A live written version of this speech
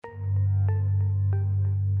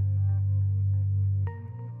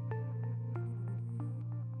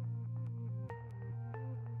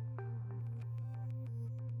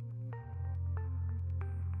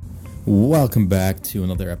Welcome back to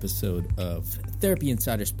another episode of Therapy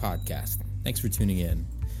Insiders Podcast. Thanks for tuning in.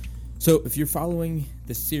 So if you're following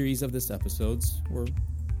the series of this episodes, we're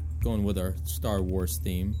going with our Star Wars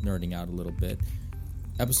theme, nerding out a little bit.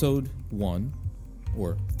 Episode 1,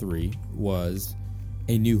 or 3, was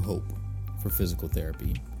A New Hope for Physical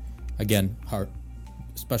Therapy. Again, our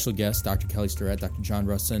special guest, Dr. Kelly Starrett, Dr. John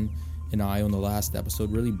Rusin, and I on the last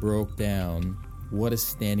episode really broke down what is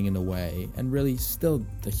standing in the way and really still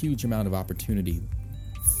the huge amount of opportunity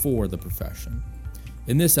for the profession.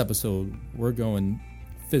 In this episode, we're going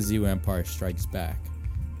Physio Empire Strikes Back.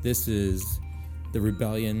 This is the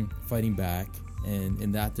rebellion fighting back, and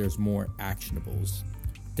in that there's more actionables,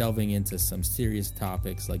 delving into some serious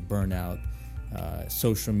topics like burnout,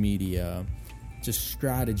 social media, just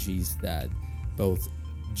strategies that both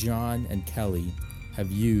John and Kelly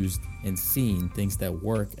have used and seen, things that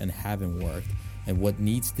work and haven't worked, and what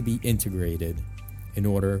needs to be integrated in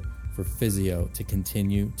order for physio to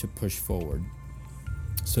continue to push forward.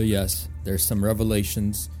 So yes, there's some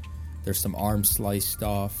revelations, there's some arms sliced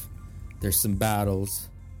off, there's some battles.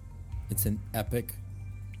 It's an epic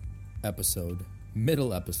episode,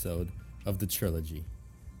 middle episode of the trilogy.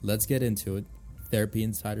 Let's get into it. Therapy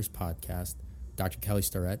Insiders Podcast, Dr. Kelly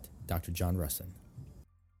Starrett, Dr. John Rusin.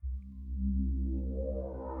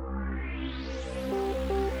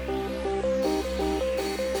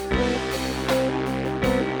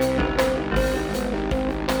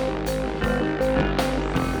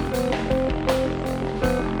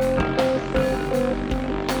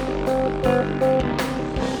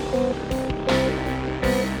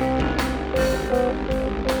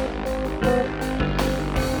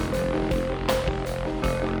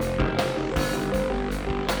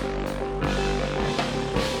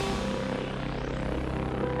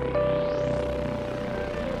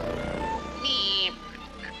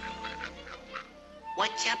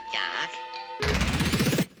 What's up, Doc?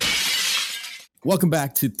 Welcome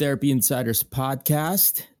back to Therapy Insiders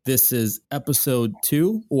Podcast. This is episode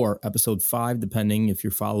 2 or episode 5, depending if you're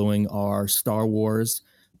following our Star Wars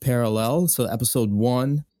parallel. So episode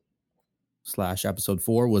 1/episode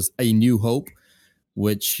 4 was A New Hope,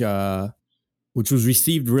 which was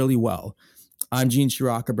received really well. I'm Gene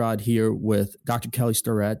Shirakabrad here with Dr. Kelly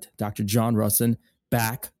Starrett, Dr. John Rusin,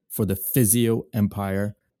 back for the Physio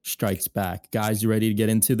Empire Strikes Back. Guys, you ready to get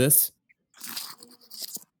into this?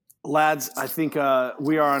 Lads, I think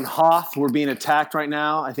we are on Hoth. We're being attacked right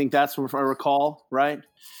now. I think that's what I recall, right?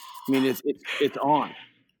 I mean, it's on.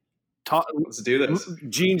 Let's do this.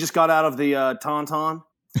 Gene just got out of the Tauntaun,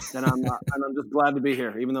 and I'm just glad to be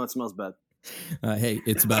here, even though it smells bad. Hey,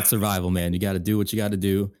 it's about survival, man. You got to do what you got to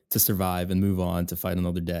do to survive and move on to fight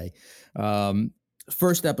another day.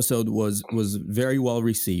 First episode was very well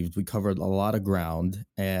received. We covered a lot of ground,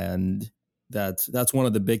 and that's one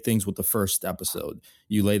of the big things with the first episode.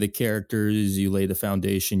 You lay the characters, you lay the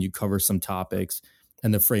foundation, you cover some topics,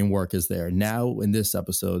 and the framework is there. Now in this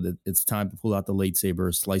episode, it's time to pull out the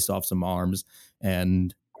lightsaber, slice off some arms,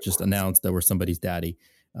 and just announce that we're somebody's daddy.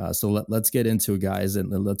 So let's get into it, guys,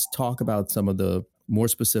 and let's talk about some of the more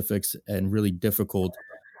specifics and really difficult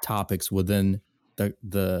topics within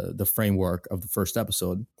the framework of the first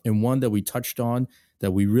episode. And one that we touched on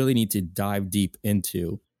that we really need to dive deep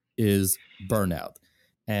into is burnout.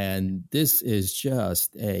 And this is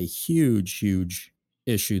just a huge, huge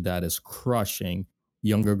issue that is crushing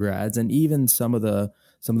younger grads and even some of the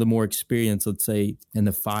more experienced, let's say in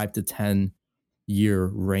the 5 to 10 year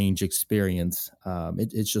range experience.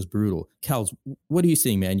 It's just brutal. Kels, what are you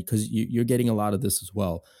seeing, man? Because you're getting a lot of this as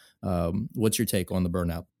well. What's your take on the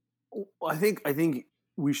burnout? I think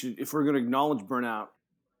we should, if we're going to acknowledge burnout,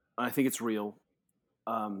 I think it's real.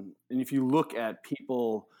 And if you look at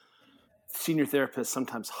people, senior therapists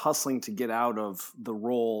sometimes hustling to get out of the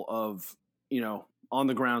role of, on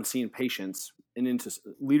the ground seeing patients and into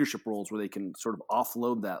leadership roles where they can sort of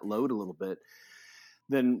offload that load a little bit,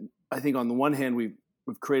 then I think on the one hand, we've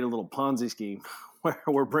created a little Ponzi scheme where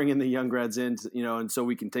we're bringing the young grads in, and so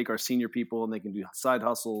we can take our senior people and they can do side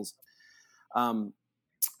hustles. I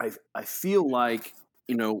feel like,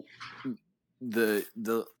 the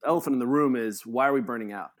elephant in the room is, why are we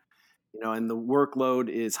burning out? And the workload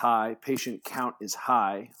is high, patient count is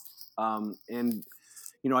high. And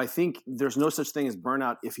I think there's no such thing as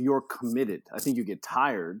burnout if you're committed. I think you get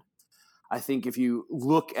tired. I think if you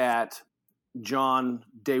look at John,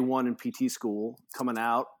 day one in PT school, coming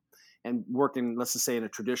out and working, let's just say, in a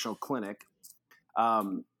traditional clinic,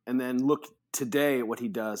 and then look today at what he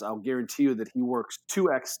does, I'll guarantee you that he works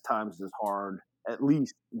 2x times as hard, at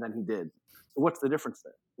least, than he did. So what's the difference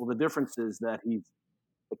there? Well, the difference is that he's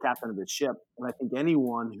the captain of his ship. And I think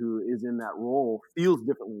anyone who is in that role feels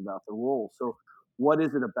differently about the role. So what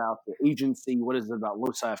is it about the agency? What is it about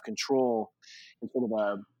loci of control? And sort of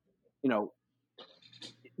a, you know,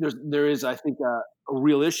 there is, I think, a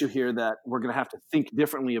real issue here that we're going to have to think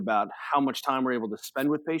differently about how much time we're able to spend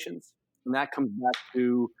with patients. And that comes back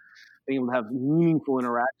to being able to have meaningful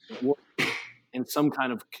interaction and some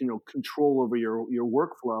kind of, control over your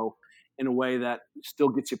workflow in a way that still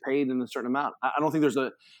gets you paid in a certain amount. I don't think there's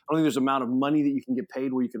an amount of money that you can get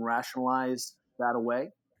paid where you can rationalize that away.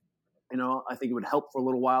 I think it would help for a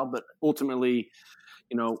little while, but ultimately,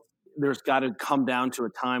 there's got to come down to a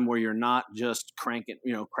time where you're not just cranking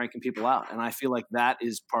people out. And I feel like that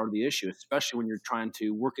is part of the issue, especially when you're trying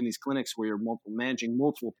to work in these clinics where you're managing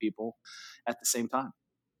multiple people at the same time.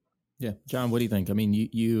 Yeah. John, what do you think? I mean,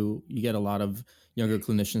 you get a lot of younger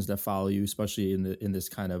clinicians that follow you, especially in this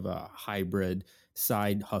kind of hybrid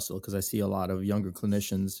side hustle, because I see a lot of younger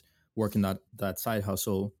clinicians working that side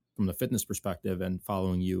hustle from the fitness perspective and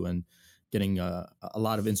following you and getting a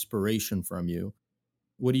lot of inspiration from you.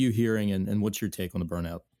 What are you hearing and what's your take on the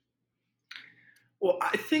burnout? Well,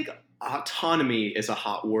 I think autonomy is a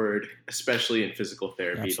hot word, especially in physical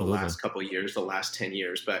therapy. Absolutely. The last couple of years, the last 10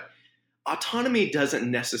 years. But autonomy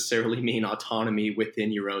doesn't necessarily mean autonomy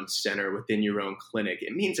within your own center, within your own clinic.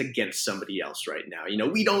 It means against somebody else right now.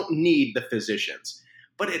 We don't need the physicians,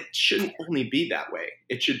 but it shouldn't only be that way.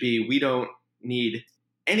 It should be we don't need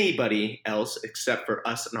anybody else except for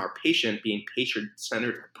us and our patient, being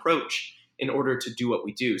patient-centered approach in order to do what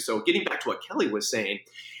we do. So getting back to what Kelly was saying,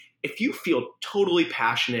 if you feel totally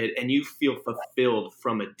passionate and you feel fulfilled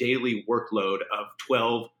from a daily workload of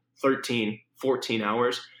 12, 13, 14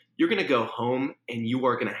 hours, you're going to go home and you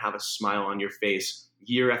are going to have a smile on your face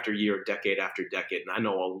year after year, decade after decade. And I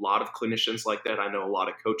know a lot of clinicians like that. I know a lot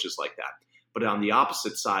of coaches like that. But on the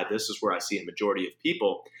opposite side, this is where I see a majority of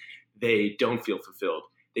people, they don't feel fulfilled.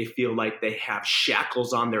 They feel like they have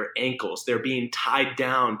shackles on their ankles. They're being tied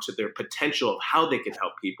down to their potential of how they can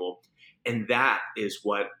help people. And that is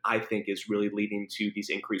what I think is really leading to these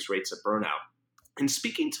increased rates of burnout. And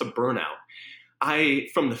speaking to burnout,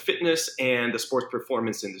 from the fitness and the sports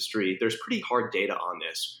performance industry, there's pretty hard data on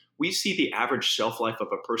this. We see the average shelf life of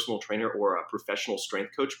a personal trainer or a professional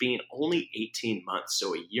strength coach being only 18 months,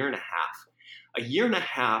 so a year and a half. A year and a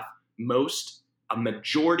half, a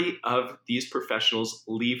majority of these professionals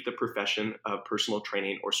leave the profession of personal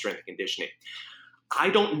training or strength and conditioning. I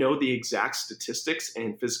don't know the exact statistics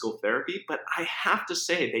in physical therapy, but I have to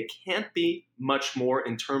say they can't be much more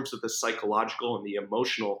in terms of the psychological and the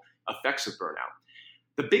emotional effects of burnout.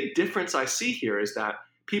 The big difference I see here is that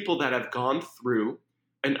people that have gone through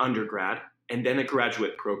an undergrad and then a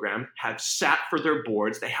graduate program have sat for their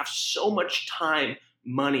boards. They have so much time,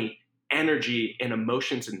 money, energy, and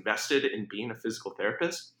emotions invested in being a physical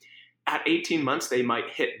therapist. At 18 months, they might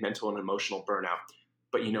hit mental and emotional burnout.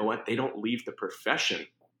 But you know what? They don't leave the profession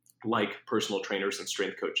like personal trainers and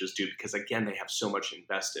strength coaches do because, again, they have so much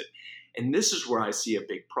invested. And this is where I see a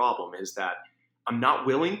big problem is that I'm not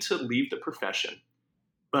willing to leave the profession,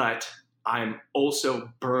 but I'm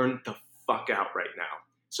also burned the fuck out right now.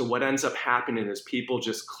 So what ends up happening is people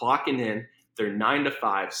just clocking in their 9 to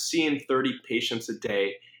 5, seeing 30 patients a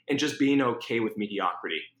day, and just being okay with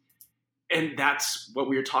mediocrity. And that's what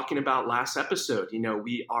we were talking about last episode.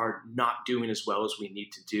 We are not doing as well as we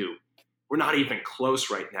need to do. We're not even close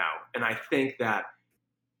right now. And I think that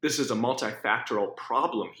this is a multifactorial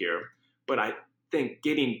problem here, but I think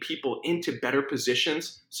getting people into better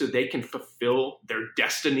positions so they can fulfill their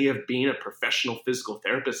destiny of being a professional physical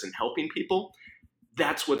therapist and helping people,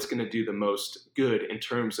 that's what's going to do the most good in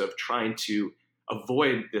terms of trying to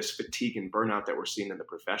avoid this fatigue and burnout that we're seeing in the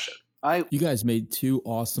profession. You guys made two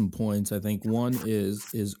awesome points. I think one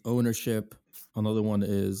is ownership. Another one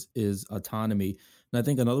is autonomy. And I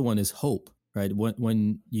think another one is hope, right?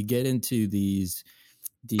 When you get into these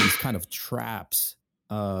kind of traps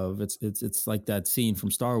of it's like that scene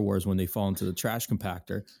from Star Wars when they fall into the trash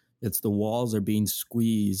compactor. It's the walls are being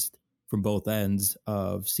squeezed from both ends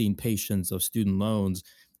of seeing patients, of student loans,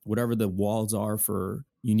 whatever the walls are for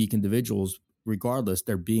unique individuals, regardless,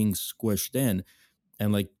 they're being squished in.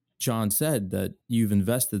 And like John said, that you've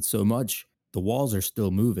invested so much, the walls are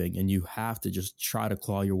still moving and you have to just try to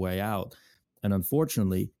claw your way out. And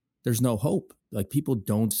unfortunately, there's no hope. Like people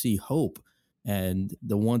don't see hope. And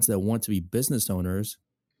the ones that want to be business owners,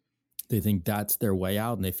 they think that's their way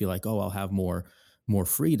out and they feel like, oh, I'll have more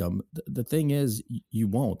freedom. The thing is, you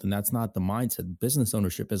won't. And that's not the mindset. Business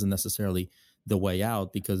ownership isn't necessarily the way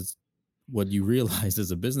out, because what you realize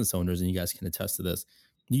as a business owners, and you guys can attest to this,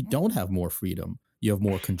 you don't have more freedom. You have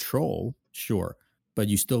more control, sure, but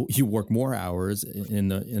you work more hours in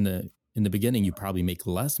the beginning. You probably make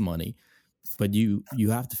less money, but you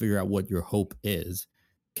have to figure out what your hope is.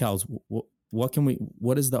 Kels, what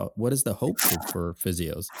is the hope for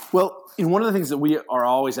physios? Well, one of the things that we are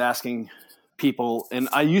always asking people, and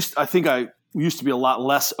I used to be a lot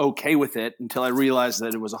less okay with it until I realized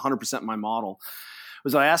that it was 100% my model,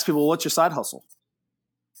 was I asked people, what's your side hustle?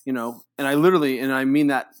 And I literally, and I mean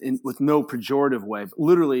that with no pejorative way, but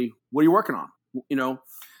literally, what are you working on?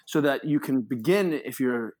 So that you can begin, if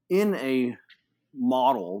you're in a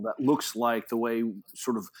model that looks like the way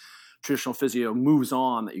sort of traditional physio moves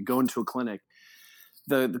on, that you go into a clinic,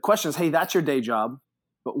 the question is, hey, that's your day job,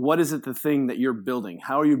 but what is it, the thing that you're building?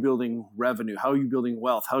 How are you building revenue? How are you building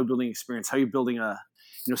wealth? How are you building experience? How are you building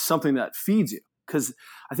something that feeds you? Because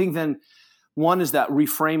I think then one is that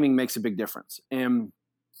reframing makes a big difference.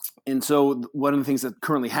 And so one of the things that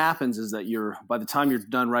currently happens is that by the time you're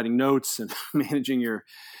done writing notes and managing your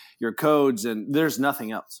codes, and there's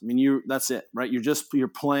nothing else. I mean, that's it, right? You're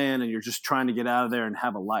playing and you're just trying to get out of there and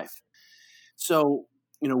have a life. So,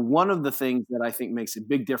 one of the things that I think makes a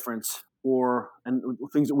big difference, and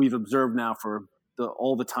things that we've observed now for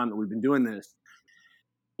all the time that we've been doing this,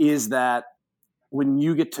 is that when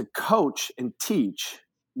you get to coach and teach,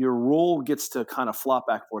 your role gets to kind of flop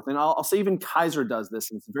back and forth. And I'll say even Kaiser does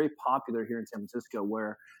this, and it's very popular here in San Francisco,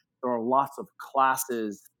 where there are lots of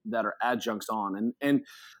classes that are adjuncts on. And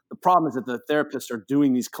the problem is that the therapists are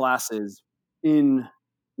doing these classes in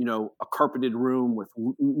a carpeted room with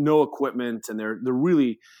no equipment, and they're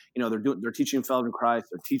really, they're teaching Feldenkrais,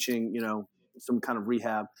 they're teaching, some kind of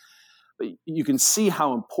rehab, but you can see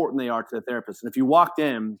how important they are to the therapist. And if you walked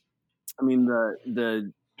in, I mean,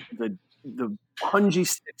 the punji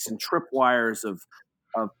sticks and tripwires of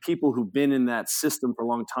people who've been in that system for a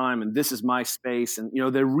long time, and this is my space, and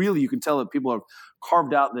they're really, you can tell that people have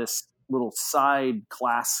carved out this little side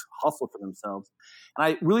class hustle for themselves. And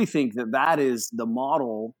I really think that is the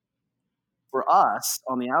model for us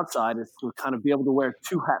on the outside, is to kind of be able to wear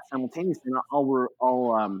two hats simultaneously. And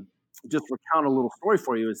I'll just recount a little story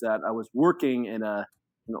for you. Is that I was working in a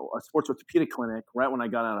sports orthopedic clinic right when I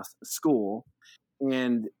got out of school,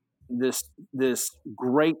 and this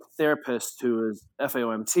great therapist who is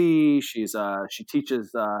FAOMT, she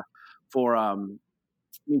teaches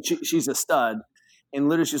she's a stud. And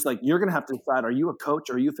literally, she's like, you're going to have to decide, are you a coach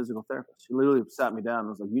or are you a physical therapist? She literally sat me down and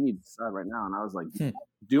was like, you need to decide right now. And I was like,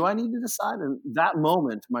 do I need to decide? And that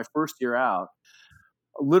moment, my first year out,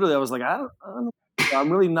 literally, I was like, I don't know. I'm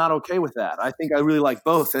really not okay with that. I think I really like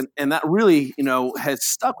both. And that really, has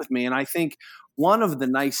stuck with me. And I think one of the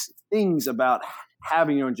nice things about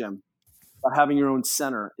having your own gym, about having your own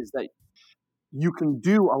center, is that you can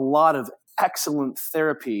do a lot of excellent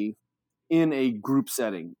therapy in a group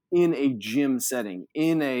setting, in a gym setting,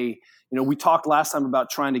 we talked last time about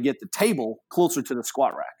trying to get the table closer to the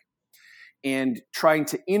squat rack and trying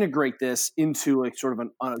to integrate this into a sort of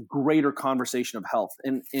a greater conversation of health.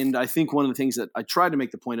 And I think one of the things that I tried to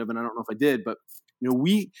make the point of, and I don't know if I did, but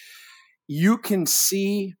you can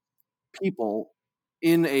see people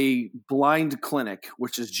in a blind clinic,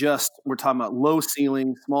 which is just, we're talking about low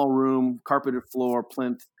ceiling, small room, carpeted floor,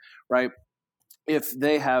 plinth, right? If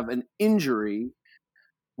they have an injury,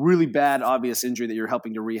 really bad, obvious injury that you're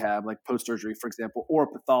helping to rehab, like post-surgery, for example, or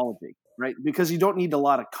pathology, right? Because you don't need a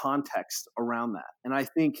lot of context around that. And I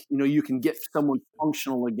think, you can get someone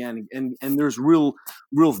functional again, and there's real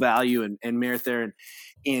value and merit there.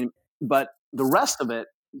 But the rest of it,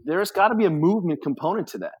 there's got to be a movement component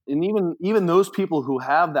to that. And even those people who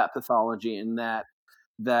have that pathology and that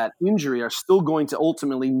injury are still going to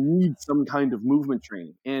ultimately need some kind of movement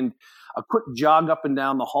training. And a quick jog up and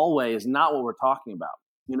down the hallway is not what we're talking about.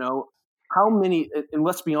 How many, and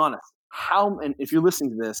let's be honest, and if you're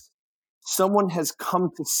listening to this, someone has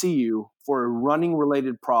come to see you for a running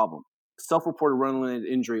related problem, self-reported running related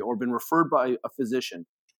injury, or been referred by a physician.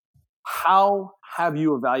 How have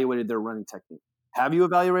you evaluated their running technique? Have you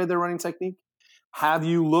evaluated their running technique? Have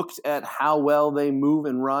you looked at how well they move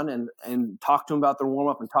and run and talk to them about their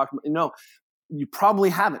warm-up and talk to them? No, you probably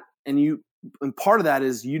haven't. And part of that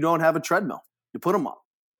is you don't have a treadmill to put them on.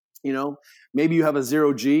 Maybe you have a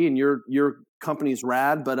 0G and your company's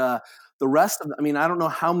rad, but the rest of I don't know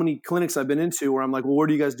how many clinics I've been into where I'm like, well, where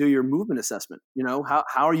do you guys do your movement assessment?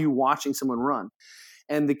 How are you watching someone run?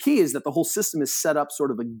 And the key is that the whole system is set up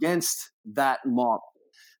sort of against that model.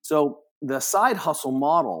 So the side hustle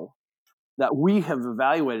model that we have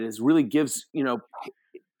evaluated is really gives,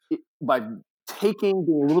 by being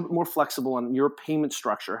a little bit more flexible on your payment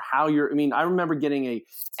structure, I remember getting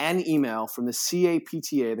an email from the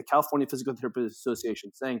CAPTA, the California Physical Therapy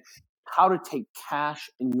Association, saying how to take cash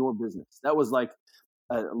in your business. That was like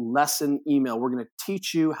a lesson email. We're going to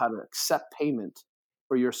teach you how to accept payment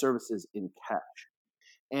for your services in cash.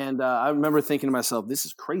 And I remember thinking to myself, this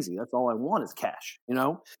is crazy. That's all I want is cash, you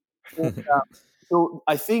know? And, so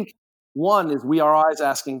I think one is we are always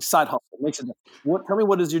asking side hustle. Makes a difference. Tell me,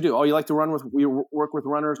 what does you do? Oh, you like to work with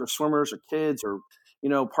runners or swimmers or kids or, you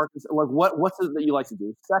know, parkies. Like what's it that you like to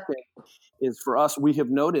do? Second is for us, we have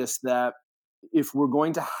noticed that if we're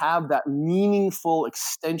going to have that meaningful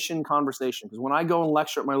extension conversation, because when I go and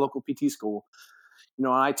lecture at my local PT school, you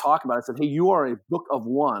know, and I talk about it, I said, hey, you are a book of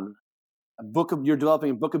one. You're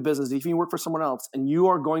developing a book of business, even if you work for someone else, and you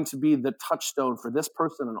are going to be the touchstone for this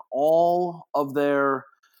person and all of their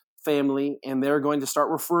family, and they're going to start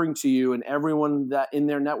referring to you, and everyone that in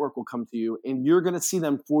their network will come to you, and you're going to see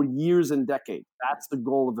them for years and decades. That's the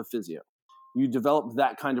goal of a physio. You develop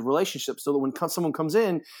that kind of relationship so that when someone comes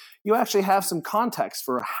in, you actually have some context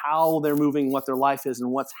for how they're moving, what their life is,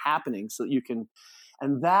 and what's happening, so that you can.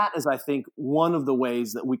 And that is, I think, one of the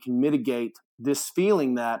ways that we can mitigate this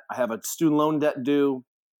feeling that I have a student loan debt due,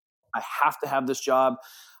 I have to have this job,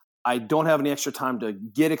 I don't have any extra time to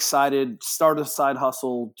get excited, start a side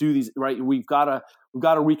hustle, do these, right? We've got to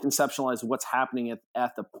reconceptualize what's happening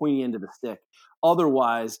at the pointy end of the stick.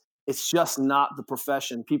 Otherwise, it's just not the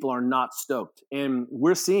profession. People are not stoked. And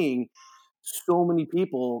we're seeing so many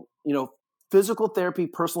people, you know, physical therapy,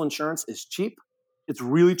 personal insurance is cheap. It's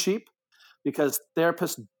really cheap, because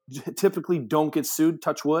therapists typically don't get sued,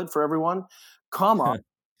 touch wood for everyone,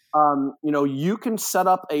 you know, you can set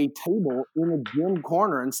up a table in a gym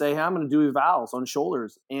corner and say, hey, I'm going to do evals on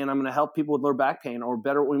shoulders, and I'm going to help people with lower back pain or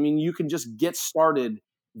better. I mean, you can just get started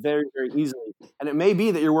very, very easily. And it may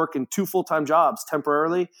be that you're working 2 full-time jobs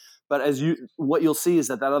temporarily, but what you'll see is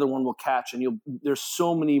that other one will catch, and there's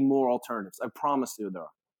so many more alternatives. I promise you there are.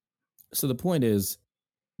 So the point is,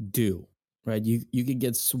 right? You could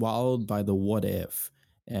get swallowed by the what if,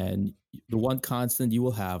 and the one constant you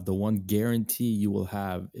will have, the one guarantee you will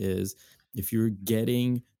have is if you're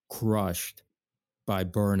getting crushed by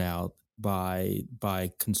burnout, by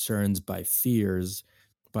concerns, by fears,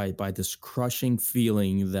 by this crushing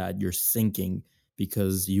feeling that you're sinking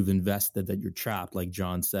because you've invested, that you're trapped, like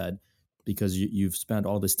John said, because you've spent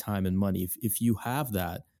all this time and money. If you have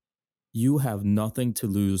that, you have nothing to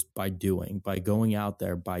lose by going out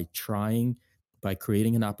there, by trying, by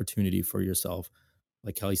creating an opportunity for yourself,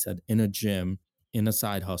 like Kelly said, in a gym, in a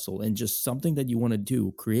side hustle, and just something that you want to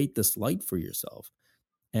do. Create this light for yourself.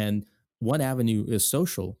 And one avenue is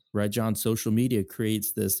social, right, John? Social media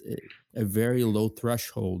creates a very low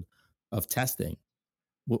threshold of testing.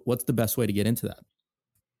 What's the best way to get into that?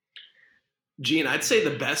 Gene, I'd say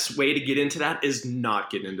the best way to get into that is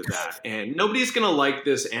not get into that. And nobody's going to like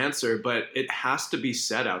this answer, but it has to be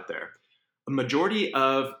said out there. A majority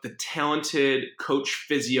of the talented coach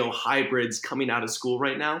physio hybrids coming out of school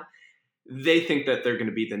right now, they think that they're going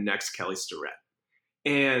to be the next Kelly Starrett.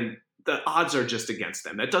 And the odds are just against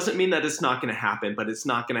them. That doesn't mean that it's not going to happen, but it's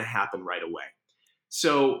not going to happen right away.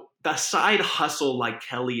 So the side hustle like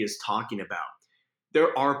Kelly is talking about,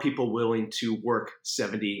 there are people willing to work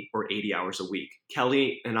 70 or 80 hours a week.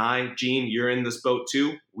 Kelly and I, Gene, you're in this boat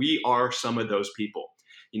too. We are some of those people.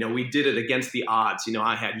 You know, we did it against the odds. You know,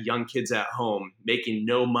 I had young kids at home making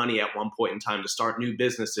no money at one point in time to start new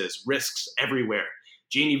businesses, risks everywhere.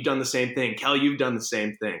 Gene, you've done the same thing. Kelly, you've done the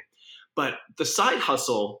same thing. But the side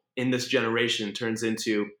hustle in this generation turns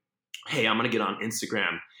into, hey, I'm going to get on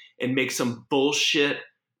Instagram and make some bullshit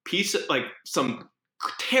piece of, like, some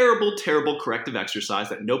terrible, terrible corrective exercise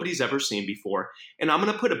that nobody's ever seen before. And I'm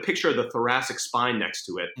going to put a picture of the thoracic spine next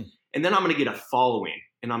to it. And then I'm going to get a following.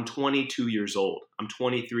 And I'm 22 years old. I'm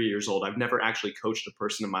 23 years old. I've never actually coached a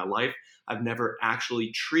person in my life. I've never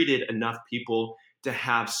actually treated enough people to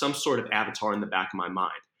have some sort of avatar in the back of my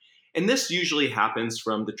mind. And this usually happens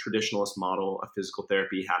from the traditionalist model of physical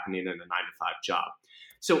therapy happening in a 9-to-5 job.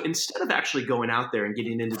 So instead of actually going out there and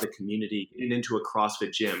getting into the community, getting into a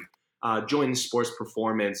CrossFit gym, joining sports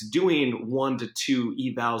performance, doing 1 to 2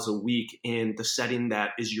 evals a week in the setting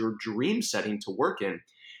that is your dream setting to work in,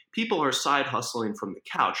 people are side hustling from the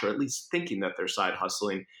couch, or at least thinking that they're side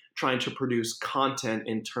hustling, trying to produce content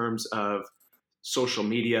in terms of social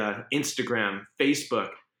media, Instagram, Facebook.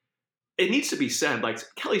 It needs to be said, like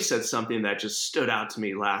Kelly said something that just stood out to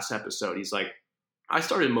me last episode. He's like, I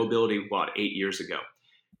started mobility, 8 years ago.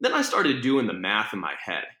 Then I started doing the math in my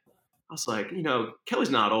head. I was like, you know, Kelly's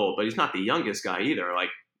not old, but he's not the youngest guy either. Like,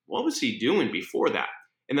 what was he doing before that?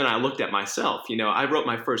 And then I looked at myself. You know, I wrote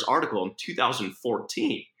my first article in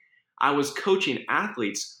 2014. I was coaching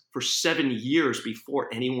athletes for 7 years before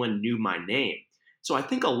anyone knew my name. So I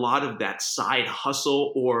think a lot of that side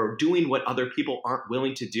hustle or doing what other people aren't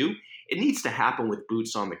willing to do, It needs to happen with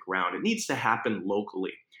boots on the ground. It needs to happen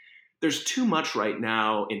locally. There's too much right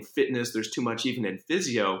now in fitness. There's too much even in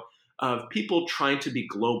physio of people trying to be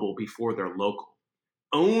global before they're local.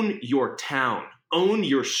 Own your town. Own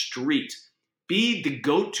your street. Be the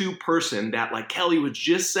go-to person that, like Kelly was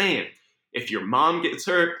just saying, if your mom gets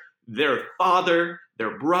hurt, their father,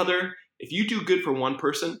 their brother, if you do good for one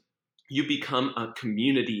person, you become a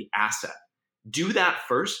community asset. Do that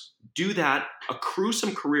first. Do that. Accrue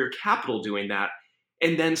some career capital doing that.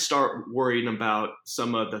 And then start worrying about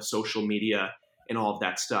some of the social media and all of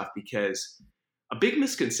that stuff. Because a big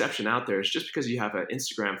misconception out there is just because you have an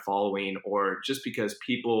Instagram following or just because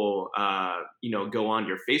people, go on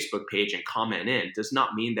your Facebook page and comment in does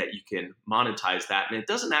not mean that you can monetize that. And it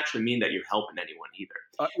doesn't actually mean that you're helping anyone either.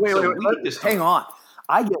 Wait, hang on.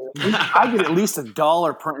 I get at least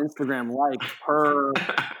 $1 per Instagram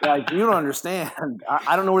like you don't understand.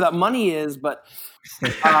 I don't know where that money is, but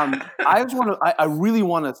I really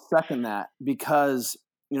want to second that because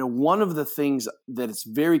one of the things that it's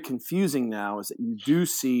very confusing now is that you do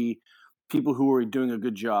see people who are doing a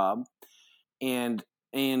good job and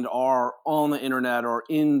are on the internet or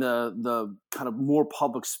in the kind of more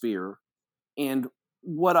public sphere. And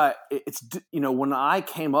when I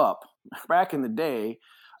came up back in the day,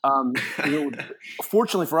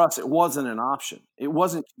 fortunately for us, it wasn't an option. It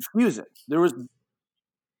wasn't confusing. There was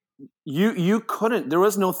you couldn't. There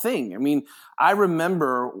was no thing. I mean, I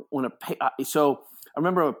remember a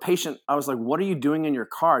patient. I was like, "What are you doing in your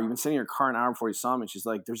car? You've been sitting in your car an hour before you saw me." She's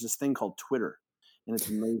like, "There's this thing called Twitter, and it's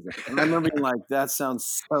amazing." And I remember being like, "That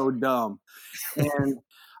sounds so dumb." And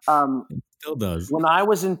still does. When I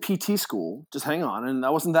was in PT school, just hang on, and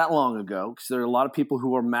that wasn't that long ago because there are a lot of people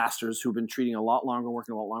who are masters who've been treating a lot longer,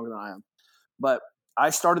 working a lot longer than I am. But I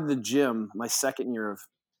started the gym my second year of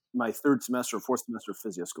my fourth semester of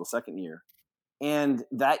physio school, second year. And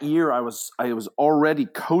that year I was already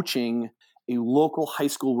coaching a local high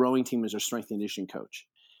school rowing team as their strength and conditioning coach.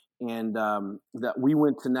 And that we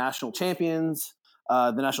went to the national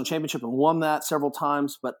championship and won that several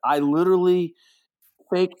times. But I literally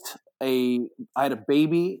faked I had a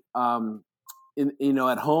baby,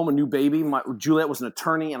 at home, a new baby. Juliet was an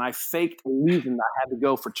attorney, and I faked a reason that I had to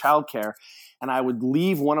go for childcare. And I would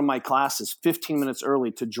leave one of my classes 15 minutes early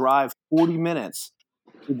to drive 40 minutes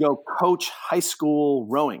to go coach high school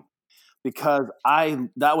rowing because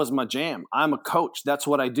that was my jam. I'm a coach. That's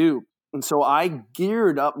what I do. And so I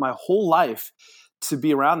geared up my whole life to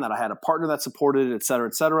be around that. I had a partner that supported it, et cetera,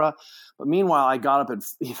 et cetera. But meanwhile, I got up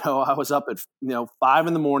I was up at 5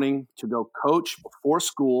 a.m. to go coach before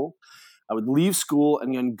school. I would leave school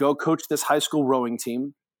and then go coach this high school rowing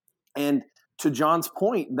team. And to John's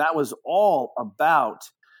point, that was all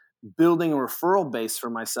about building a referral base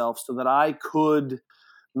for myself so that I could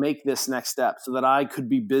make this next step, so that I could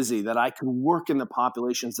be busy, that I could work in the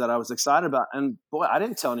populations that I was excited about. And boy, I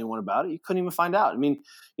didn't tell anyone about it. You couldn't even find out. I mean,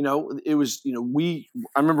 it was,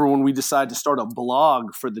 I remember when we decided to start a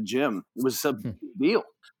blog for the gym, it was a big deal.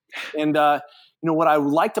 And, what I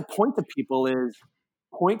would like to point to people is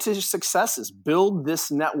point to your successes, build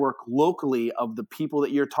this network locally of the people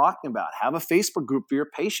that you're talking about. Have a Facebook group for your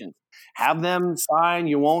patients. Have them sign.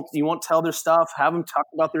 You won't tell their stuff. Have them talk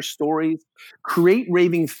about their stories. Create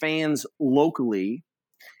raving fans locally,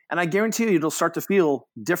 and I guarantee you, it'll start to feel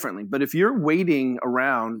differently. But if you're waiting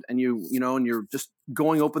around and and you're just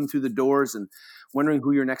going open through the doors and wondering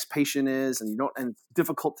who your next patient is, and it's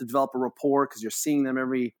difficult to develop a rapport because you're seeing them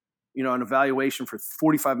every an evaluation for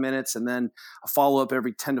 45 minutes and then a follow-up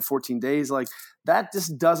every 10 to 14 days, like that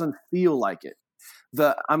just doesn't feel like it.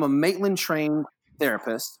 I'm a Maitland trained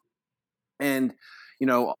therapist, and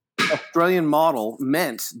Australian model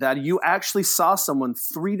meant that you actually saw someone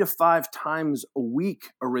 3 to 5 times a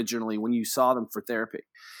week originally when you saw them for therapy.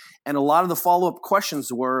 And a lot of the follow-up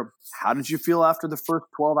questions were, how did you feel after the first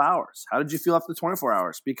 12 hours? How did you feel after the 24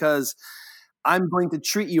 hours? Because I'm going to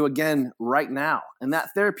treat you again right now. And that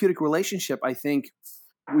therapeutic relationship, I think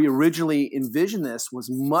we originally envisioned this was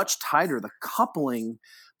much tighter. The coupling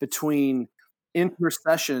between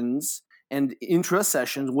intersessions and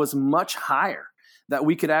intra-sessions was much higher, that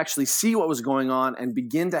we could actually see what was going on and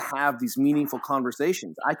begin to have these meaningful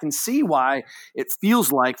conversations. I can see why it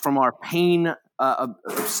feels like from our pain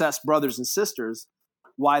obsessed brothers and sisters,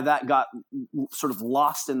 why that got sort of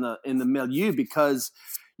lost in the milieu, because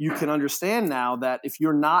you can understand now that if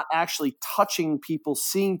you're not actually touching people,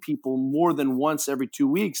 seeing people more than once every 2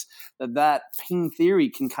 weeks, that pain theory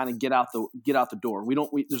can kind of get out the door.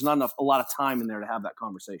 There's not a lot of time in there to have that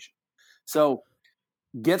conversation. So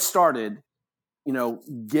get started,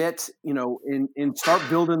 get, and start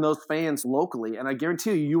building those fans locally. And I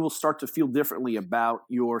guarantee you will start to feel differently about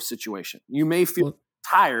your situation. You may feel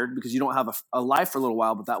tired because you don't have a life for a little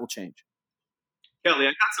while, but that will change. Kelly, I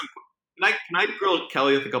got some. Can I grill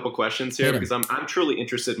Kelly with a couple questions here? Because I'm truly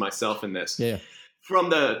interested myself in this. Yeah. From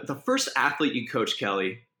the first athlete you coached,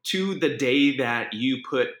 Kelly, to the day that you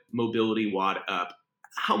put Mobility WOD up,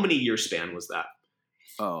 how many year span was that?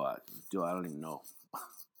 Oh, I don't even know.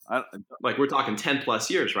 Like we're talking 10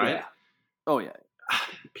 plus years, right? Yeah. Oh yeah.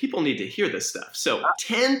 People need to hear this stuff. So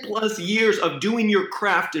 10 plus years of doing your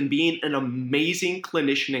craft and being an amazing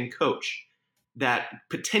clinician and coach that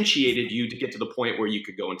potentiated you to get to the point where you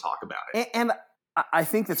could go and talk about it. And I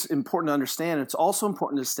think that's important to understand. It's also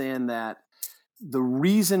important to understand that the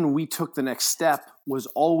reason we took the next step was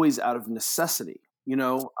always out of necessity.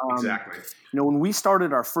 Exactly. When we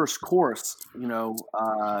started our first course,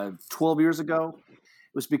 12 years ago,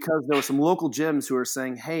 it was because there were some local gyms who were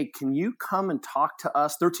saying, hey, can you come and talk to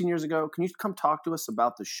us 13 years ago? Can you come talk to us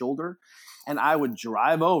about the shoulder? And I would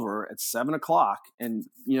drive over at 7:00 and,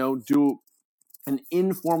 do an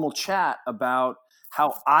informal chat about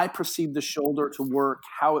how I perceived the shoulder to work,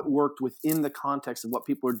 how it worked within the context of what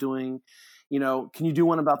people are doing. Can you do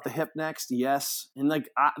one about the hip next? Yes. And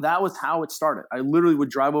that was how it started. I literally would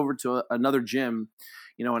drive over to another gym,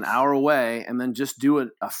 an hour away, and then just do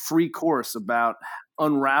a free course about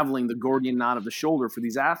unraveling the Gordian knot of the shoulder for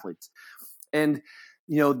these athletes. And,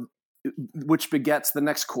 which begets the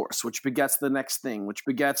next course, which begets the next thing, which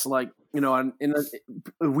begets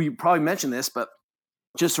we probably mentioned this, but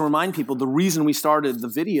just to remind people, the reason we started the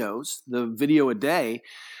video a day,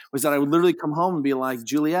 was that I would literally come home and be like,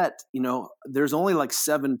 Juliet, there's only like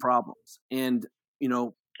 7 problems. And,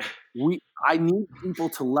 I need people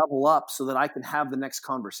to level up so that I can have the next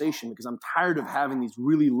conversation, because I'm tired of having these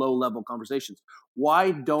really low level conversations. Why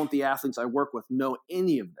don't the athletes I work with know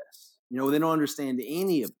any of this? They don't understand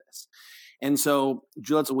any of this. And so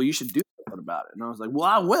Juliet said, well, you should do something about it. And I was like, well,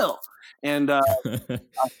 I will. And I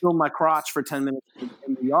filmed my crotch for 10 minutes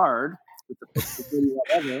in the yard with the video,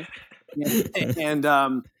 whatever. And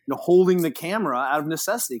holding the camera out of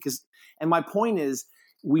necessity. And my point is,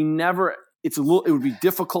 it would be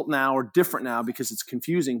difficult now or different now because it's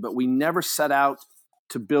confusing, but we never set out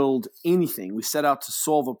to build anything. We set out to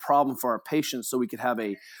solve a problem for our patients so we could have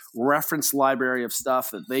a reference library of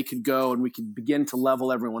stuff that they could go and we could begin to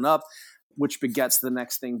level everyone up, which begets the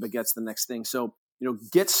next thing. So,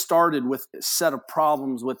 get started with a set of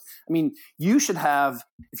problems you should have,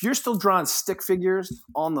 if you're still drawing stick figures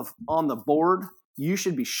on the board, you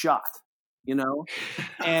should be shot. And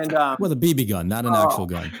with a BB gun, not an actual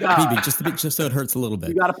gun. BB, just so it hurts a little bit.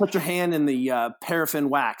 You got to put your hand in the paraffin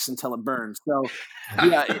wax until it burns. So, you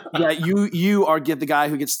get the guy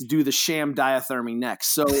who gets to do the sham diathermy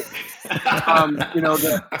next. So, the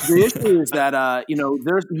issue is that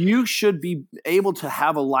you should be able to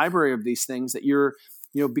have a library of these things that you're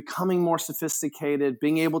becoming more sophisticated,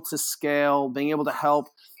 being able to scale, being able to help,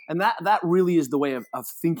 and that really is the way of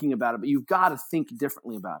thinking about it. But you've got to think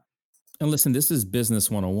differently about it. And listen, this is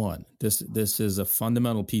business 101. This is a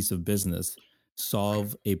fundamental piece of business.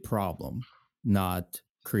 Solve a problem, not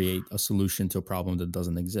create a solution to a problem that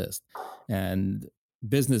doesn't exist. And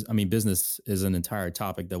business is an entire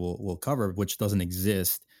topic that we'll cover, which doesn't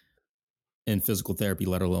exist in physical therapy,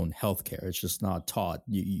 let alone healthcare. It's just not taught.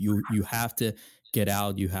 You have to get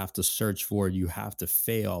out. You have to search for it. You have to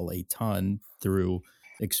fail a ton through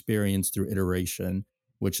experience, through iteration,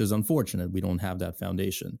 which is unfortunate. We don't have that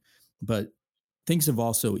foundation. But things have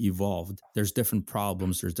also evolved. There's different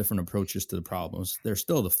problems. There's different approaches to the problems. There's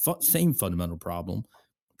still the same fundamental problem.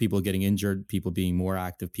 People getting injured, people being more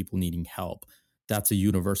active, people needing help. That's a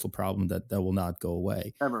universal problem that will not go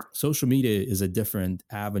away. Ever. Social media is a different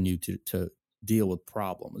avenue to deal with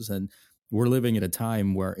problems. And we're living at a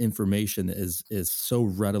time where information is so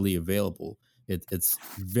readily available. It's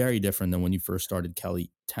very different than when you first started, Kelly,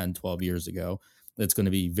 10, 12 years ago. It's going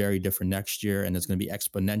to be very different next year, and it's going to be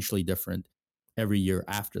exponentially different every year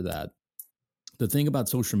after that. The thing about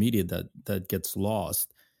social media that gets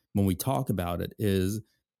lost when we talk about it is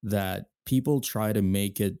that people try to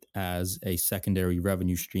make it as a secondary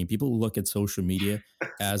revenue stream. People look at social media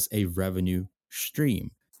as a revenue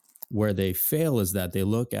stream. Where they fail is that they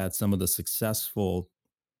look at some of the successful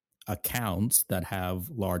accounts that have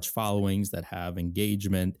large followings, that have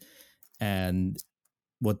engagement, and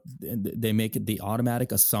what they make it the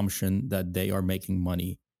automatic assumption that they are making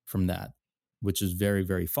money from that, which is very,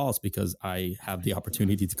 very false, because I have the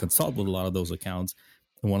opportunity to consult with a lot of those accounts.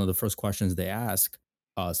 And one of the first questions they ask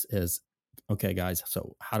us is, okay, guys,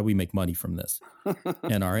 so how do we make money from this?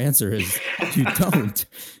 And our answer is you don't.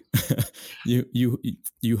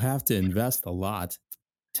 you have to invest a lot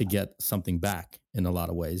to get something back in a lot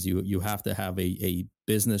of ways. You have to have a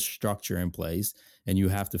business structure in place, and you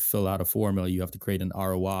have to fill out a formula. You have to create an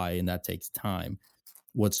ROI, and that takes time.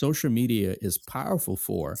 What social media is powerful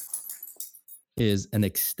for is an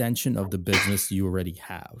extension of the business you already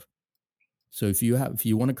have. So if you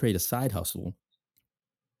want to create a side hustle,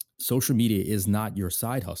 social media is not your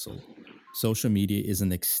side hustle. Social media is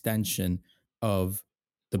an extension of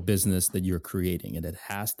the business that you're creating, and it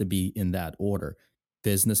has to be in that order.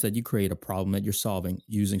 Business that you create, a problem that you're solving,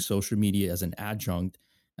 using social media as an adjunct,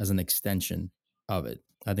 as an extension of it.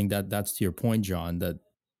 I think that's to your point, John, that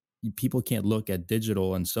people can't look at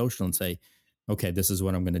digital and social and say, okay, this is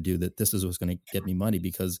what I'm going to do, that this is what's going to get me money,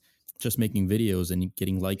 because just making videos and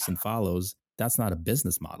getting likes and follows, that's not a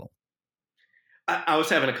business model. I was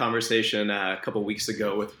having a conversation a couple of weeks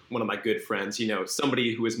ago with one of my good friends,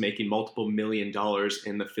 somebody who is making multiple $1 million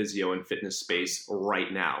in the physio and fitness space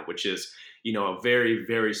right now, which is, a very,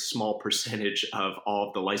 very small percentage of all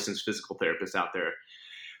of the licensed physical therapists out there.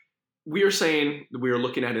 We were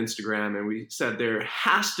looking at Instagram, and we said there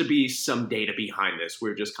has to be some data behind this.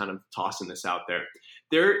 We're just kind of tossing this out there.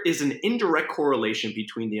 There is an indirect correlation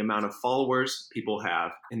between the amount of followers people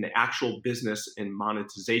have and the actual business and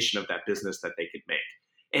monetization of that business that they could make.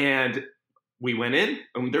 And we went in,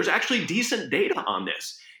 and there's actually decent data on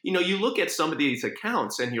this. You look at some of these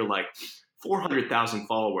accounts, and you're like, 400,000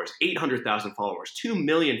 followers, 800,000 followers, 2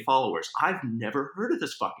 million followers. I've never heard of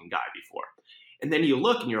this fucking guy before. And then you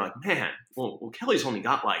look, and you're like, man, well Kelly's only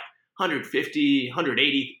got like 150,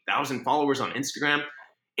 180,000 followers on Instagram.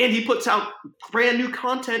 And he puts out brand new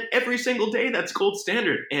content every single day. That's gold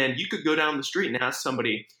standard. And you could go down the street and ask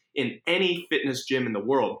somebody in any fitness gym in the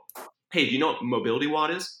world, hey, do you know what Mobility Watt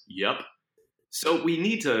is? Yep. So we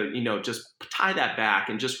need to, just tie that back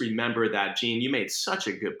and just remember that, Gene, you made such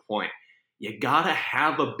a good point. You got to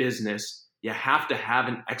have a business. You have to have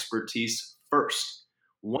an expertise first.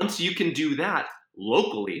 Once you can do that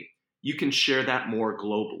locally, you can share that more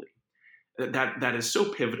globally. That is so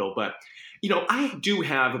pivotal. But, I do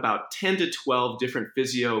have about 10 to 12 different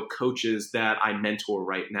physio coaches that I mentor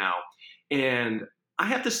right now. And I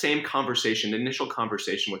have the same initial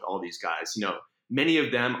conversation with all these guys. Many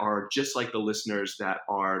of them are just like the listeners that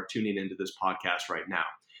are tuning into this podcast right now.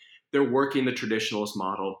 They're working the traditionalist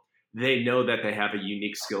model. They know that they have a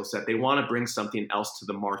unique skill set. They want to bring something else to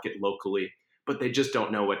the market locally, but they just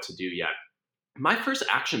don't know what to do yet. My first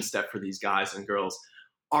action step for these guys and girls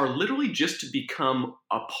are literally just to become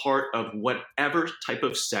a part of whatever type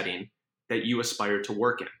of setting that you aspire to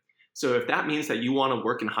work in. So if that means that you want to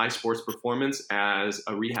work in high sports performance as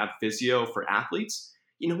a rehab physio for athletes,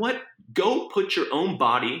 you know what? Go put your own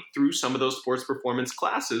body through some of those sports performance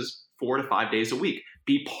classes 4 to 5 days a week.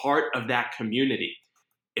 Be part of that community.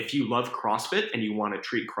 If you love CrossFit and you want to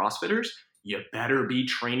treat CrossFitters, you better be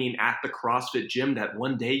training at the CrossFit gym that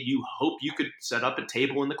one day you hope you could set up a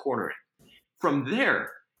table in the corner in. From there,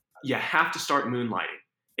 you have to start moonlighting.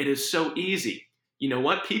 It is so easy. You know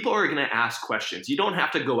what? People are going to ask questions. You don't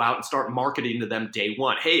have to go out and start marketing to them day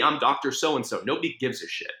one. Hey, I'm Dr. So-and-so. Nobody gives a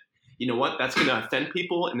shit. You know what? That's going to offend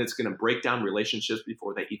people, and it's going to break down relationships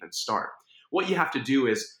before they even start. What you have to do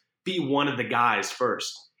is be one of the guys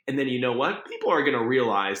first. And then you know what? People are going to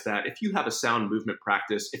realize that if you have a sound movement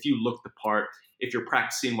practice, if you look the part, if you're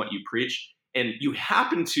practicing what you preach, and you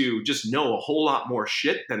happen to just know a whole lot more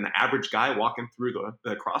shit than the average guy walking through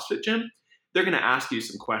the CrossFit gym, they're going to ask you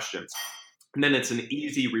some questions. And then it's an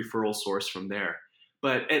easy referral source from there.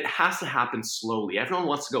 But it has to happen slowly. Everyone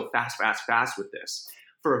wants to go fast with this.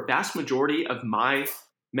 For a vast majority of my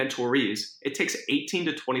mentorees, it takes 18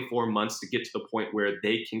 to 24 months to get to the point where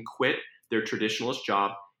they can quit their traditionalist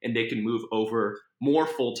job and they can move over more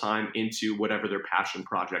full-time into whatever their passion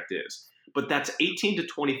project is. But that's 18 to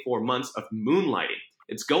 24 months of moonlighting.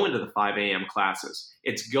 It's going to the 5 a.m. classes.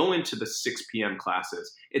 It's going to the 6 p.m.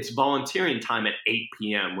 classes. It's volunteering time at 8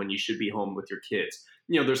 p.m. when you should be home with your kids.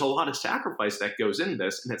 There's a lot of sacrifice that goes in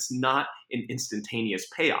this, and it's not an instantaneous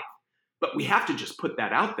payoff. But we have to just put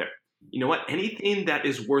that out there. You know what? Anything that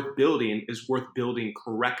is worth building is worth building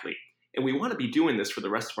correctly. And we want to be doing this for the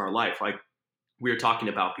rest of our life. Like we were talking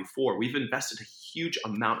about before, we've invested a huge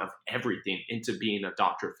amount of everything into being a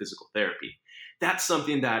doctor of physical therapy. That's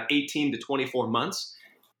something that 18 to 24 months,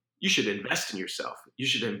 you should invest in yourself. You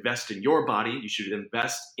should invest in your body. You should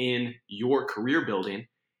invest in your career building.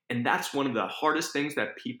 And that's one of the hardest things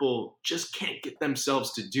that people just can't get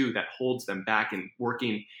themselves to do, that holds them back in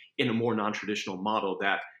working in a more non-traditional model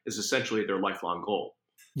that is essentially their lifelong goal.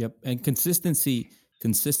 Yep. And consistency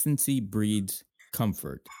consistency breeds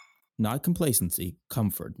comfort, not complacency,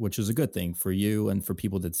 comfort, which is a good thing for you and for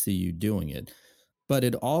people that see you doing it. But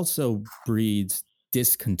it also breeds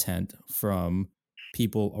discontent from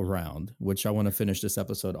people around, which I want to finish this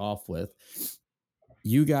episode off with.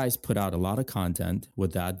 You guys put out a lot of content.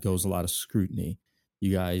 With that goes a lot of scrutiny.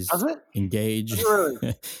 You guys engage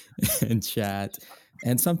and chat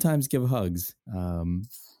and sometimes give hugs.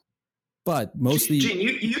 But mostly, Gene,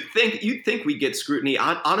 you think we get scrutiny?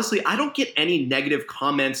 Honestly, I don't get any negative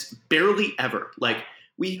comments, barely ever. Like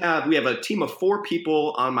we have a team of 4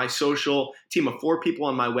 people on my social, team of 4 people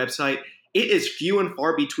on my website. It is few and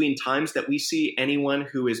far between times that we see anyone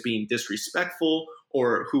who is being disrespectful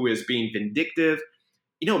or who is being vindictive.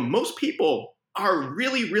 Most people are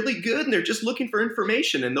really, really good, and they're just looking for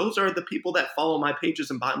information. And those are the people that follow my pages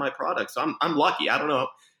and buy my products. So I'm lucky. I don't know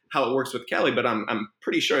how it works with Kelly, but I'm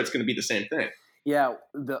pretty sure it's going to be the same thing. Yeah,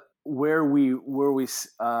 where we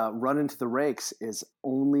run into the rakes is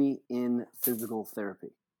only in physical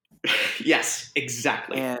therapy. Yes,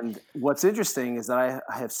 exactly. And what's interesting is that I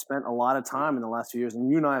have spent a lot of time in the last few years,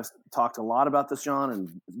 and you and I have talked a lot about this, John,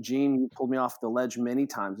 and Gene, you pulled me off the ledge many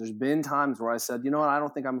times. There's been times where I said, you know what, I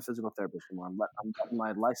don't think I'm a physical therapist anymore. I'm letting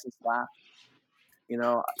my license lapse.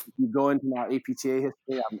 You go into my APTA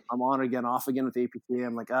history, I'm on again, off again with APTA.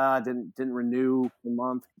 I'm like, didn't renew a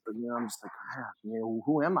month. But, I'm just like,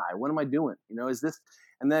 who am I? What am I doing? Is this?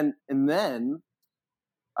 And then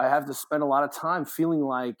I have to spend a lot of time feeling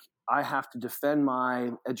like I have to defend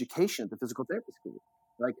my education at the physical therapy school.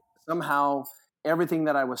 Like somehow everything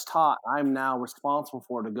that I was taught, I'm now responsible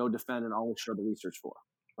for to go defend and always show the research for,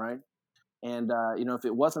 right? And, if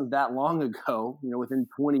it wasn't that long ago, within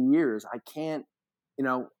 20 years, I can't,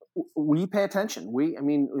 we pay attention.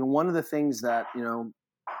 One of the things that,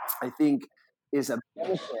 I think is a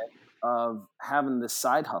benefit of having this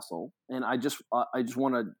side hustle. And I just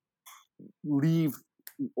want to leave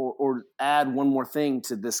or add one more thing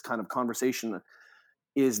to this kind of conversation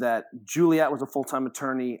is that Juliet was a full-time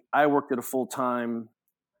attorney. I worked at a full-time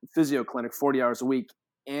physio clinic, 40 hours a week,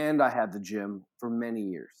 and I had the gym for many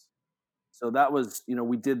years. So that was,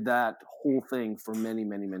 we did that whole thing for many,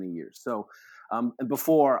 many, many years. So, and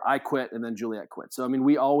before I quit and then Juliet quit. So,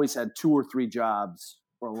 we always had 2 or 3 jobs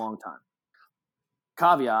for a long time.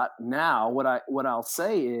 Caveat, now what I'll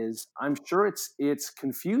say is I'm sure it's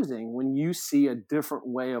confusing when you see a different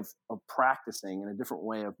way of practicing and a different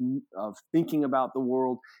way of thinking about the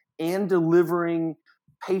world and delivering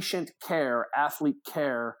patient care, athlete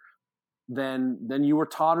care than you were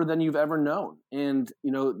taught or than you've ever known. And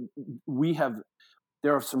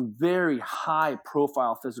there are some very high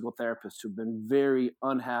profile physical therapists who've been very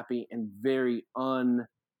unhappy and very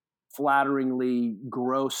unflatteringly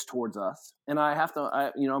gross towards us. And I have to,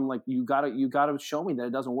 I'm like, you gotta show me that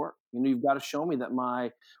it doesn't work. You've got to show me that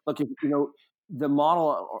the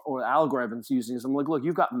model or algorithm is using is I'm like, look,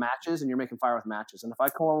 you've got matches and you're making fire with matches. And if I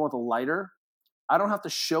come on with a lighter, I don't have to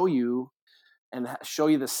show you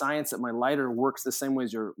the science that my lighter works the same way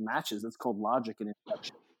as your matches. That's called logic and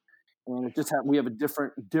induction. And we have a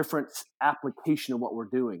different application of what we're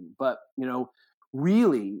doing. But,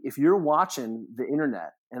 really, if you're watching the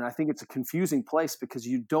internet, and I think it's a confusing place because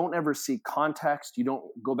you don't ever see context, you don't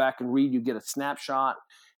go back and read, you get a snapshot,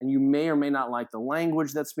 and you may or may not like the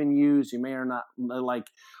language that's been used. You may or not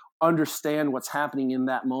understand what's happening in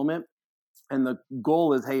that moment. And the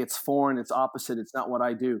goal is, hey, it's foreign, it's opposite, it's not what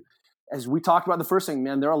I do. As we talked about the first thing,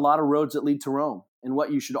 man, there are a lot of roads that lead to Rome. And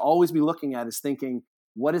what you should always be looking at is thinking,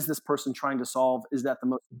 what is this person trying to solve? Is that the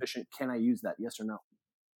most efficient? Can I use that? Yes or no?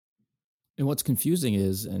 And what's confusing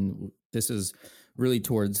is, and this is really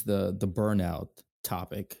towards the burnout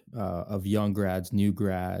topic of young grads, new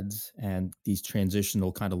grads, and these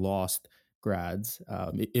transitional kind of lost grads.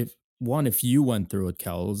 If you went through it,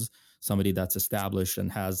 Kells, somebody that's established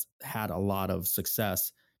and has had a lot of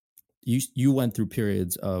success, you went through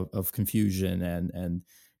periods of confusion and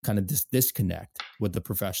kind of disconnect with the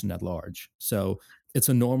profession at large. So it's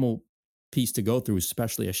a normal piece to go through,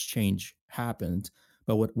 especially as change happens.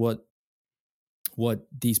 But what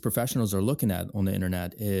these professionals are looking at on the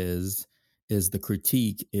internet is the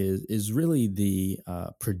critique is really the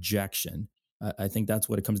projection. I think that's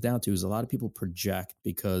what it comes down to is a lot of people project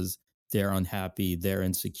because they're unhappy, they're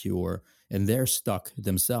insecure, and they're stuck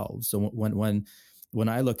themselves. So when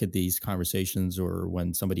I look at these conversations or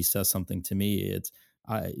when somebody says something to me,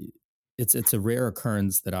 it's a rare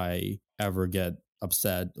occurrence that I ever get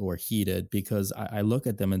upset or heated because I look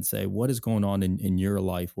at them and say, what is going on in your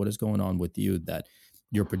life? What is going on with you that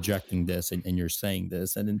you're projecting this and you're saying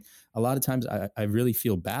this? And then a lot of times I really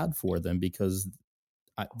feel bad for them because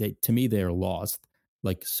to me, they are lost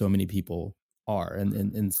like so many people are.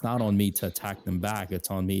 And it's not on me to attack them back. It's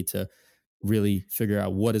on me to really figure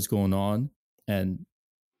out what is going on and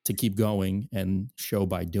to keep going and show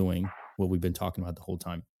by doing what we've been talking about the whole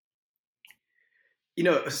time.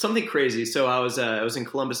 Something crazy. So I was in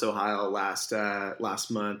Columbus, Ohio last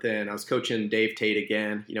month, and I was coaching Dave Tate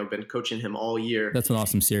again. Been coaching him all year. That's an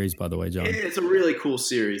awesome series, by the way, John. It's a really cool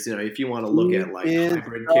series. If you want to look at like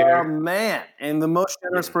hybrid care, care, man, and the most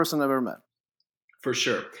generous person I've ever met, for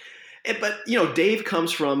sure. But Dave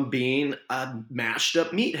comes from being a mashed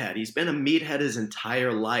up meathead. He's been a meathead his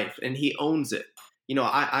entire life, and he owns it.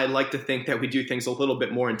 I like to think that we do things a little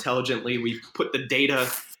bit more intelligently. We put the data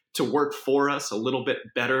to work for us a little bit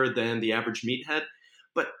better than the average meathead.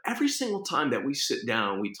 But every single time that we sit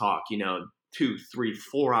down, we talk, 2, 3,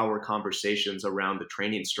 4-hour conversations around the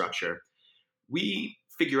training structure, we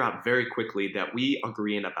figure out very quickly that we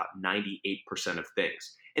agree in about 98% of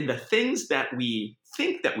things. And the things that we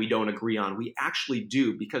think that we don't agree on, we actually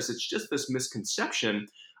do, because it's just this misconception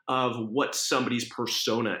of what somebody's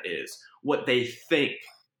persona is, what they think.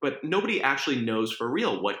 But nobody actually knows for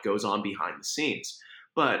real what goes on behind the scenes.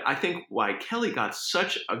 But I think why Kelly got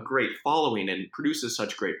such a great following and produces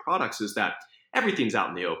such great products is that everything's out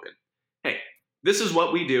in the open. Hey, this is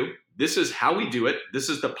what we do. This is how we do it. This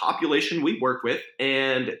is the population we work with.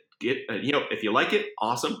 And if you like it,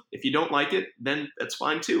 awesome. If you don't like it, then that's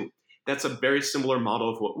fine too. That's a very similar model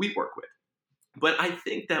of what we work with. But I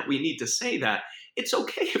think that we need to say that it's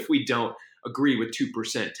okay if we don't agree with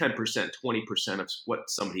 2%, 10%, 20% of what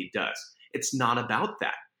somebody does. It's not about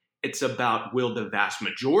that. It's about, will the vast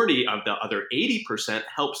majority of the other 80%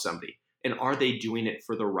 help somebody? And are they doing it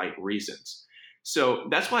for the right reasons? So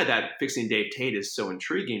that's why that Fixing Dave Tate is so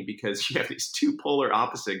intriguing, because you have these two polar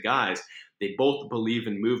opposite guys. They both believe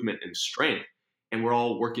in movement and strength, and we're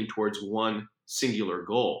all working towards one singular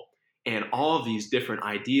goal. And all of these different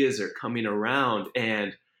ideas are coming around.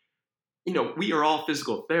 And, we are all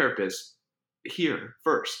physical therapists here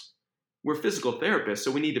first. We're physical therapists,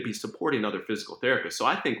 so we need to be supporting other physical therapists. So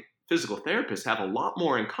I think physical therapists have a lot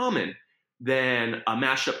more in common than a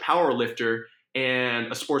mashup power lifter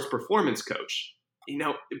and a sports performance coach,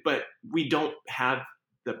 but we don't have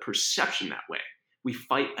the perception that way. We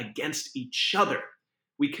fight against each other.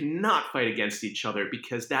 We cannot fight against each other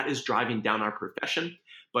because that is driving down our profession,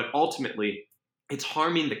 but ultimately it's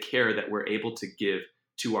harming the care that we're able to give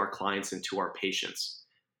to our clients and to our patients.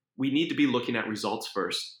 We need to be looking at results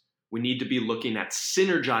first. We need to be looking at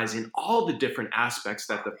synergizing all the different aspects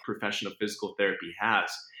that the profession of physical therapy has,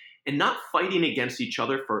 and not fighting against each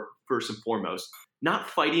other first and foremost, not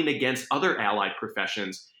fighting against other allied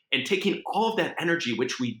professions, and taking all of that energy,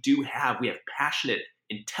 which we do have. We have passionate,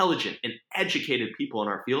 intelligent, and educated people in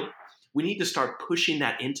our field. We need to start pushing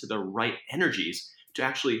that into the right energies to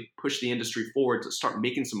actually push the industry forward, to start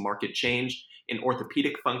making some market change in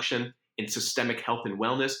orthopedic function, in systemic health and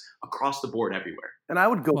wellness across the board everywhere. And I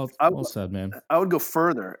would go. Well said, man. I would go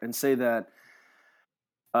further and say that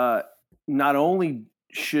not only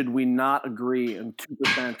should we not agree on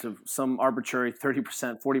 2% of some arbitrary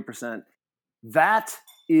 30%, 40%, that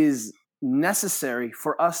is necessary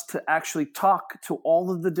for us to actually talk to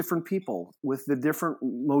all of the different people with the different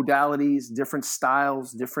modalities, different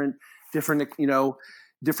styles, different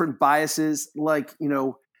biases. Like,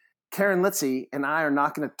 Karen Litzy and I are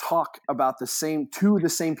not going to talk about the same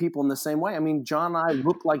people in the same way. I mean, John and I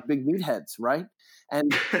look like big meatheads, right?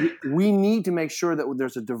 And we need to make sure that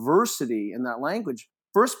there's a diversity in that language.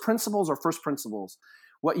 First principles are first principles.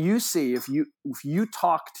 What you see, if you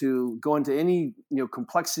go into any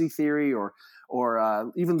complexity theory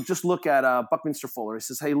or even just look at Buckminster Fuller, he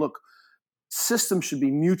says, hey, look, systems should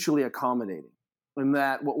be mutually accommodating, and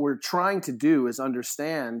that what we're trying to do is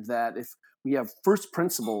understand that if we have first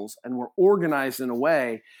principles and we're organized in a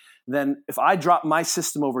way, then if I drop my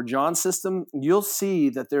system over John's system, you'll see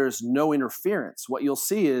that there's no interference. What you'll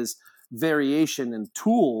see is variation in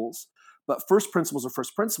tools, but first principles are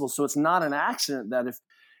first principles. So it's not an accident that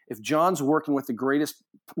if John's working with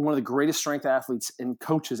one of the greatest strength athletes and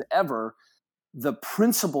coaches ever, the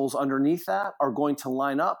principles underneath that are going to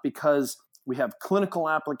line up because we have clinical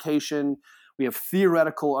application, we have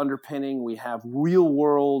theoretical underpinning, we have real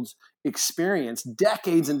world experience,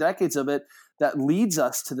 decades and decades of it that leads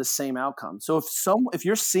us to the same outcome. So if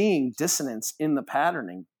you're seeing dissonance in the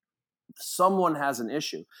patterning, someone has an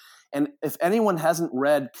issue. And if anyone hasn't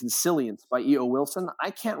read Consilience by E.O. Wilson, I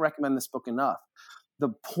can't recommend this book enough.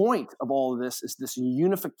 The point of all of this is this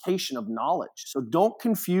unification of knowledge. So don't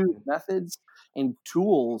confuse methods and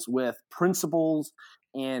tools with principles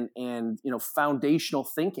and foundational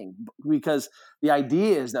thinking, because the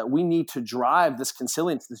idea is that we need to drive this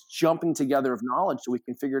consilience, this jumping together of knowledge so we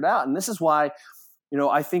can figure it out. And this is why,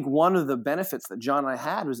 I think one of the benefits that John and I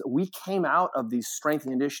had was that we came out of these strength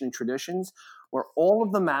and conditioning traditions where all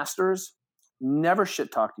of the masters never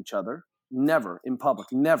shit talked each other, never in public,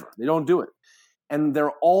 never. They don't do it. And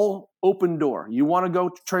they're all open door. You want to go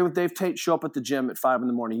train with Dave Tate, show up at the gym at 5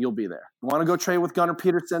 a.m, you'll be there. You want to go train with Gunnar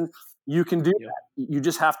Peterson, you can do that. You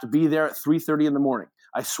just have to be there at 3:30 in the morning.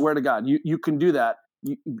 I swear to God, you can do that.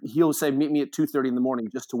 He'll say, meet me at 2:30 in the morning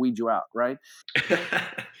just to weed you out, right?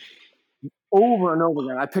 Over and over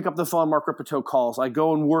again. I pick up the phone, Mark Ripito calls. I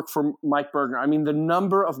go and work for Mike Bergner. I mean, the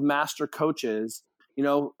number of master coaches,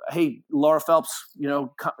 hey, Laura Phelps,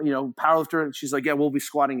 powerlifter, and she's like, yeah, we'll be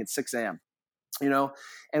squatting at 6 a.m.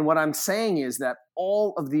 And what I'm saying is that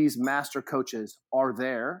all of these master coaches are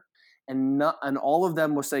there, and all of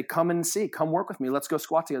them will say, come work with me. Let's go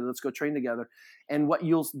squat together. Let's go train together. And what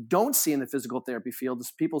you don't see in the physical therapy field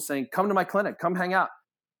is people saying, come to my clinic, come hang out.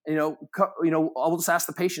 I'll just ask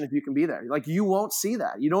the patient if you can be there. Like, you won't see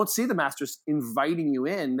that. You don't see the masters inviting you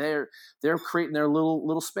in. They're creating their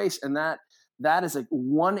little space. And that is a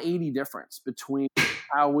 180 difference between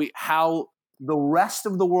how the rest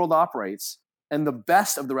of the world operates and the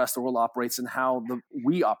best of the rest of the world operates and how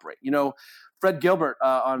we operate. Fred Gilbert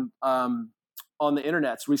on the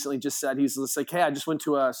internet recently just said, he's just like, hey, I just went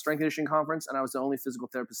to a strength conditioning conference and I was the only physical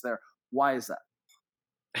therapist there. Why is that?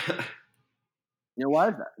 Why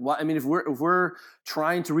is that? Why? I mean, if we're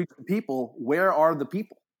trying to reach the people, where are the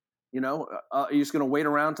people? Are you just going to wait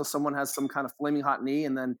around till someone has some kind of flaming hot knee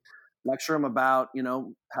and then lecture them about,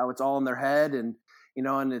 how it's all in their head and,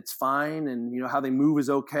 and it's fine and, how they move is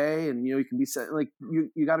okay. And, you can be set, like,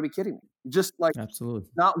 you got to be kidding me. Just like, absolutely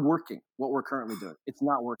not working what we're currently doing. It's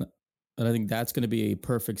not working. And I think that's going to be a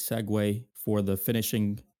perfect segue for the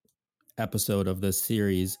finishing episode of this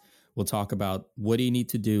series. We'll talk about what do you need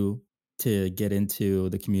to do to get into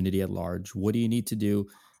the community at large? What do you need to do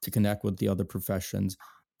to connect with the other professions?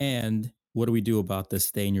 And what do we do about this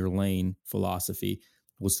stay in your lane philosophy?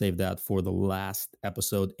 We'll save that for the last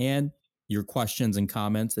episode. And your questions and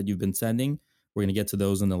comments that you've been sending, we're going to get to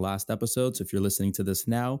those in the last episode. So if you're listening to this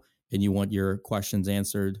now and you want your questions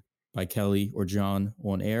answered by Kelly or John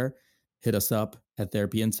on air, hit us up at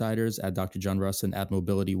Therapy Insiders, at Dr. John Rusin, at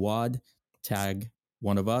Mobility WOD, tag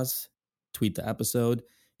one of us, tweet the episode,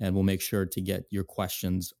 and we'll make sure to get your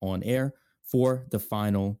questions on air for the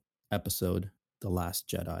final episode, The Last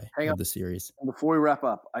Jedi of the series. Before we wrap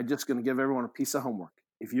up, I'm just going to give everyone a piece of homework.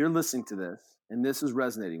 If you're listening to this and this is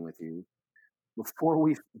resonating with you,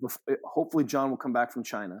 hopefully John will come back from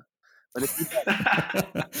China. But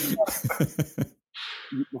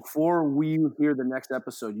before we hear the next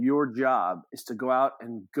episode, your job is to go out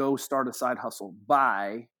and go start a side hustle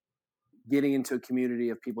by getting into a community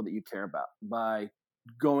of people that you care about, by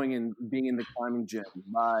going and being in the climbing gym,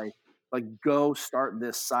 by go start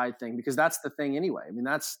this side thing, because that's the thing anyway. I mean,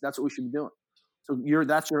 that's what we should be doing. So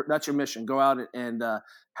that's your mission. Go out and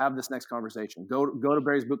have this next conversation. Go to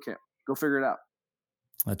Barry's boot camp. Go figure it out.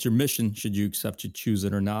 That's your mission. Should you accept to choose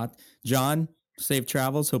it or not? John, safe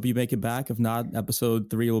travels. Hope you make it back. If not, episode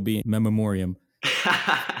 3 will be memoriam.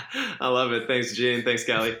 I love it. Thanks, Gene. Thanks,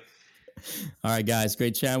 Kelly. All right, guys.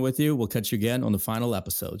 Great chatting with you. We'll catch you again on the final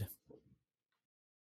episode.